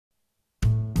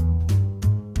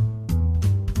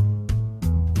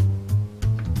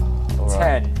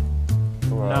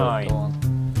9, go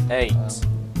on. 8,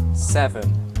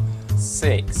 7,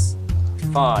 6,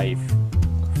 5,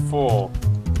 4,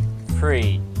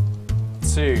 3,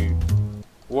 2,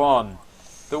 1.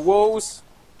 The walls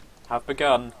have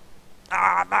begun.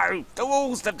 Ah, no! The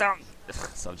walls are done!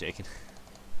 Stop joking.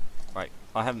 Right,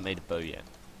 I haven't made a bow yet.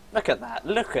 Look at that,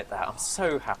 look at that. I'm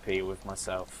so happy with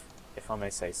myself, if I may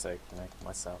say so,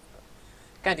 myself.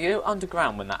 Gandy, you were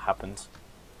underground when that happened.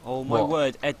 Oh my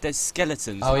word, Ed, there's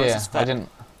skeletons. Oh How's yeah, this fair?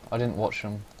 I didn't watch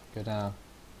them go down.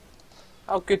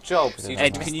 Oh, good job. So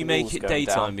Ed, can you make it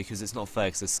daytime because it's not fair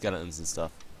because there's skeletons and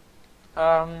stuff.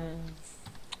 All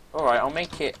right, I'll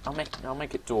make it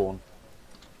dawn.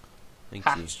 Thank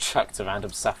you. Just chucked a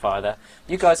random sapphire there.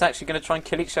 You guys actually going to try and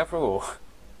kill each other, or?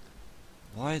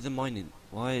 Why are the mining?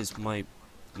 Why is my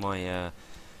why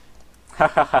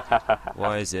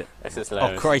is it? This is Oh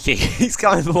hilarious. crikey, he's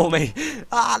coming for me!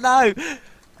 Ah no!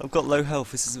 I've got low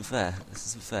health. This isn't fair. This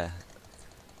isn't fair.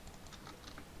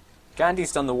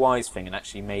 Gandy's done the wise thing and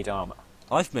actually made armour.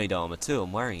 I've made armour too.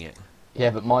 I'm wearing it.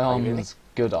 Yeah, but my Oh, really? armor's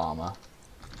good armor.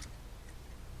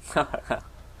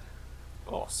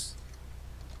 Boss.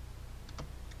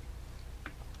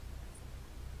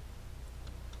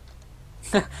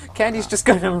 Gandy's just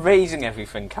going and raising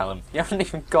everything, Callum. You haven't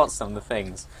even got some of the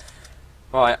things.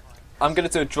 Right, I'm going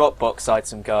to do a Dropbox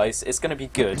item, guys. It's going to be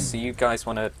good, so you guys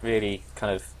want to really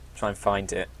kind of try and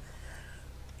find it.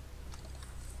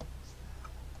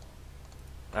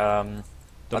 The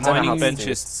mining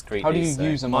benches. How do you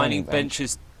use a Mining bench?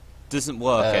 benches doesn't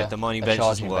work. Ed. The mining bench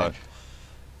doesn't work. Bench.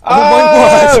 Oh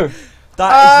my word! It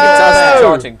does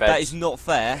charging bench. That is not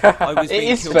fair. I was It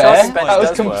being is killed fair. by a spider. That was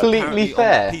does work. completely Apparently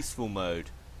fair. on peaceful mode.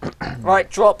 Right,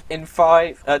 drop in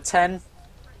 10,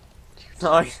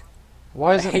 9,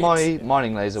 Why isn't 8, my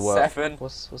mining laser work? 7,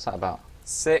 What's that about?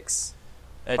 6,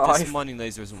 Ed, 5, this mining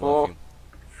laser isn't 4, working.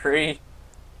 3,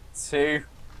 2,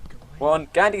 1.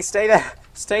 Gandy, stay there.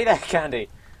 Stay there, Gandy.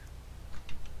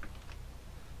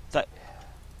 That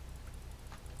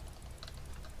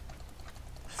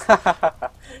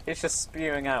It's just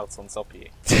spewing out on top of you.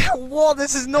 what?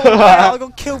 This is not fair. I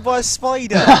got killed by a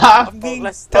spider. I'm being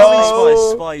damaged by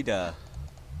a spider.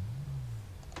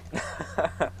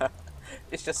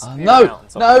 It's just spewing no, out on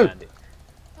top no. of Gandy.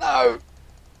 No!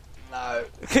 No!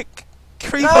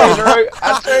 Creeper!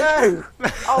 Astro!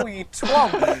 No! Oh, you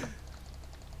twomp!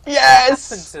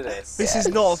 Yes! What happened to this? This is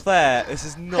not fair. This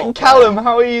is not And fair. Callum,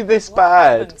 how are you this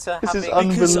bad? happened to This is having-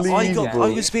 Because unbelievable. I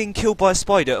was being killed by a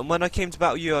spider, and when I came to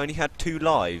battle you, I only had 2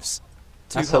 lives.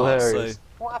 2 That's hearts, hilarious. So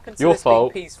What happened to Your this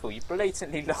fault. being peaceful? You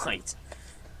blatantly lied.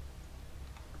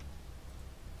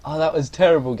 Oh, that was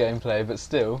terrible gameplay, but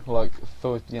still, like,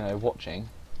 for, watching.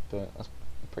 But that's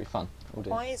pretty fun. We'll do.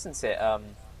 Why isn't it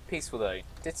peaceful though?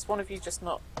 Did one of you just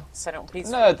not set it on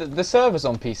peaceful? No, the server's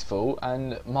on peaceful,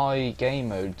 and my game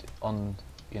mode on,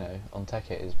 on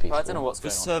Tekkit is peaceful. Well, I don't know what's the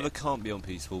going on. server can't be on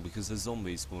peaceful because there's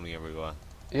zombies spawning everywhere.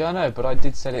 Yeah, I know, but I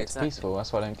did set it Exactly. to peaceful.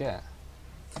 That's what I don't get.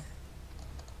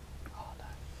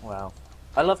 Wow.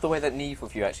 I love the way that neither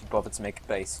of you actually bothered to make a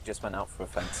base. You just went out for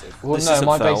offensive. Well, This no, isn't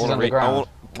my fair. base is underground.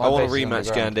 I want a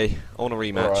rematch, Gandy. I want a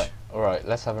rematch. Alright,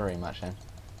 let's have a rematch then.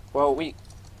 Well,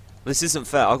 This isn't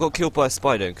fair. I got killed by a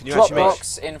spider. Can you actually make?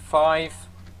 Dropbox in 5,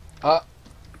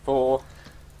 4,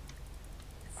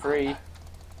 3,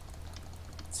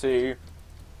 2,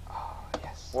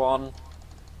 Yes. 1,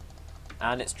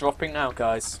 and it's dropping now,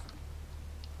 guys.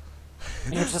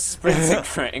 You're just sprinting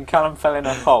for it, and Callum fell in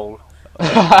a hole.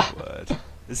 Oh, my word.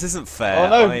 This isn't fair.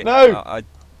 Oh, no, no!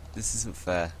 This isn't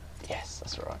fair. Yes,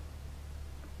 that's right.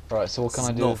 Right, so what can It's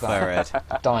I do not with fair, that?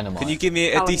 Ed. Dynamite. Can you give me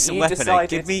a Callum, decent you weapon, Ed? decided-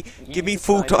 Give me you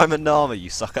full decided- diamond armor, you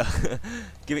sucker.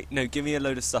 give me a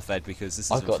load of stuff, Ed, because this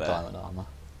isn't I've got fair. diamond armor.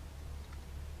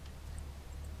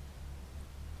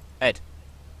 Ed,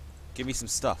 give me some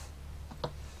stuff.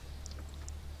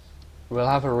 We'll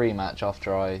have a rematch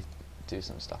after I do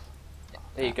some stuff.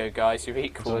 There you go, guys. You're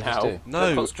equal What do I just now. do? No.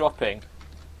 Look what's dropping.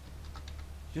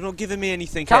 You're not giving me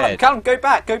anything, Callum, Ed. Callum, go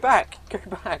back, go back, go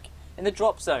back. In the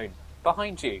drop zone,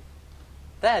 behind you.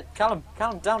 There, Callum,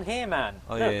 down here, man.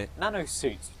 Oh, Look, yeah. nano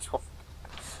suits.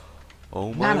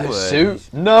 Oh my Nano word. suit?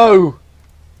 No!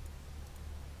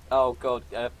 Oh god,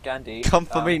 Gandy. Come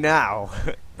for me now.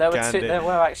 There were Gandy. there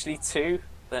were actually 2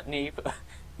 that you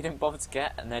didn't bother to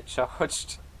get, and they're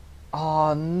charged.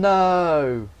 Oh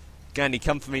no! Gandy,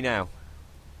 come for me now.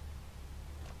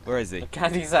 Where is he?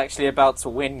 Gandy's actually about to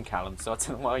win, Callum. So I don't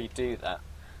know why you do that.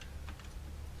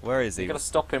 Where is he? You gotta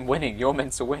stop him winning. You're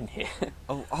meant to win here.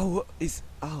 Oh,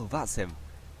 that's him.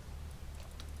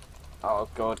 Oh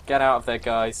god, get out of there,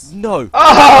 guys. No. Oh!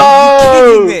 Are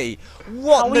you kidding me?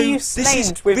 What? How No, are you this is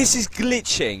slayed with-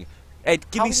 glitching. Ed,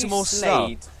 give How me are some you more stuff.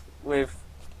 slayed with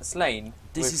slain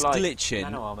This with is like glitching.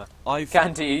 nano armor. I've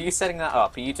Gandy, are you setting that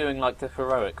up? Are you doing like the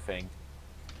heroic thing?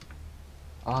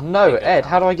 Oh no, Bingo, Ed,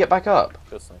 how do I get back up?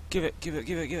 Good thing. give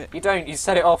it. You don't. You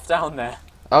set it off down there.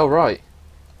 Oh right.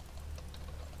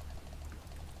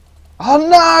 Oh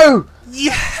no!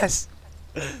 Yes.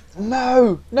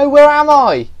 No! No, where am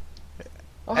I?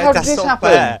 Oh, how did That's this not happen?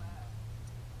 fair.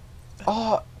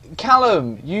 Oh,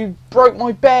 Callum, you broke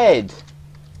my bed.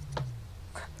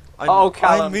 Oh,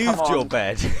 Callum, I moved come your on.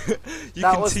 bed. You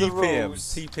That can was the TP him.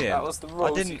 rules. TP him. That was the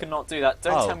rules. didn't- You cannot do that.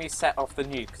 Don't Oh. tell me you set off the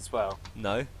nuke as well.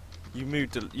 No. You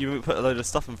moved. You put a load of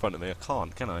stuff in front of me. I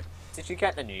can't, can I? Did you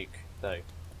get the nuke though?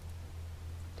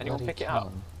 Anyone Bloody pick it up?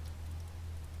 Callum.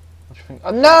 What do you think?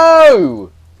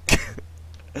 Oh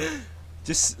no!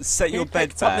 Just set your Who bed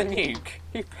picked up back. the nuke?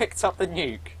 Who picked up the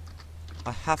nuke?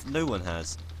 I have. No one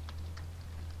has.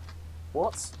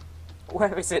 What?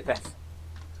 Where is it then?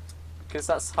 Because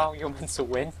that's how you're meant to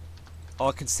win. Oh,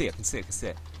 I can see it. I can see it. I can see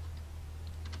it.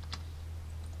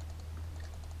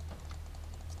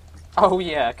 Oh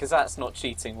yeah, because that's not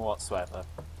cheating whatsoever.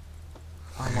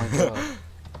 Oh my god.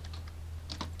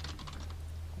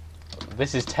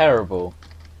 This is terrible.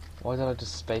 Why did I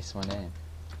just space my name?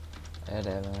 Ed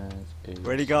Evans.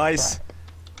 Ready, guys?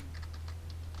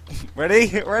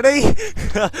 Ready? Ready?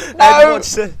 No! Ed,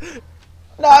 watch it.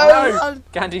 No!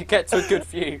 Gandy, get to a good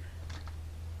view.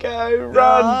 Go,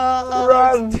 run!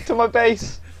 Run to my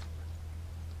base!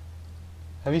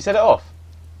 Have you set it off?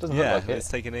 Doesn't Yeah, look like it's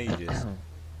it. taken ages.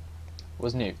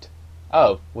 Was nuked.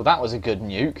 Oh, well that was a good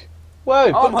nuke.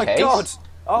 Whoa, Oh my bookcase. god!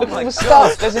 Oh Look my at the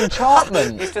god! stuff, there's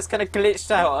enchantment! It's just kind of glitched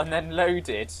out and then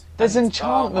loaded. There's And-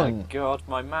 enchantment. Oh my god,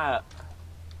 my map.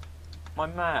 My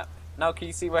map. Now can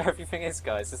you see where everything is,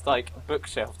 guys? It's like a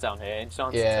bookshelf down here,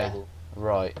 enchanted Yeah. table.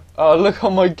 Right. Oh look, oh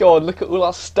my god, look at all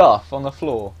that stuff on the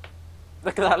floor.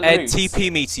 Look at that loot. Ed,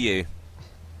 TP me to you.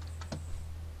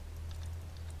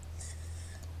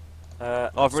 Oh,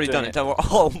 I've already done it. Don't worry.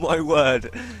 Oh my word.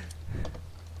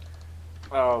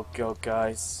 Oh god,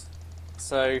 guys.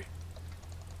 So,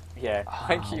 yeah,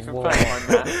 thank you for what? playing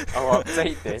my map. I'll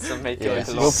update this and make Yeah, it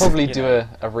a lot. we'll probably you do know,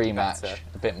 a rematch, better.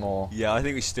 a bit more, Yeah, I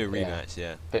think we should do a Yeah. rematch.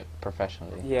 Yeah. bit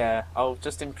professionally. Yeah, I'll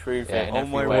just improve Yeah. it in Oh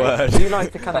every my way. word. Do you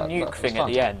like the kind of That nuke was thing fun.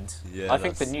 at the end? Yeah, I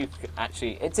think the nuke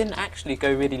actually, it didn't actually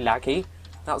go really laggy.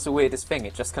 That was the weirdest thing.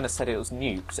 It just kind of said it was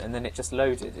nuked and then it just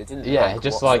loaded. It didn't. Yeah, lag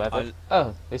just like, whatsoever.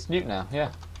 oh, it's nuke now,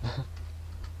 yeah.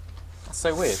 That's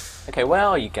so weird. Okay, where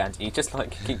are you, Gandy? You just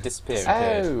like keep disappearing.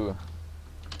 Oh!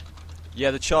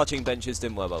 Yeah, the charging benches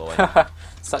didn't work, by the way.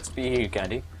 Sucks for you,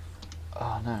 Gandy.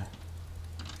 Oh no.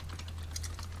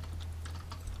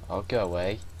 Oh, go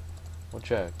away. What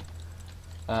joke?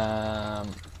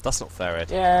 That's not fair, Ed.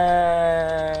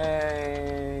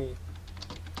 Yay!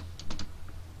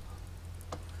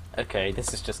 Okay,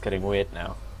 this is just getting weird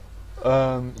now.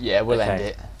 Yeah, we'll end Okay.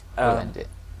 it. We'll Um, end it.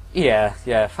 Yeah.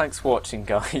 Thanks for watching,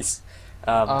 guys.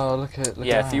 Oh, look at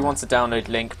Yeah, at if you that. want to download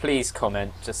link, please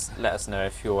comment. Just let us know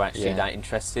if you're actually Yeah. that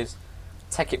interested.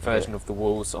 Tekkit version of the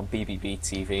walls on BBB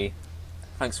TV.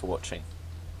 Thanks for watching.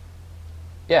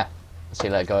 Yeah. See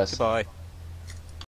you later, guys. Goodbye.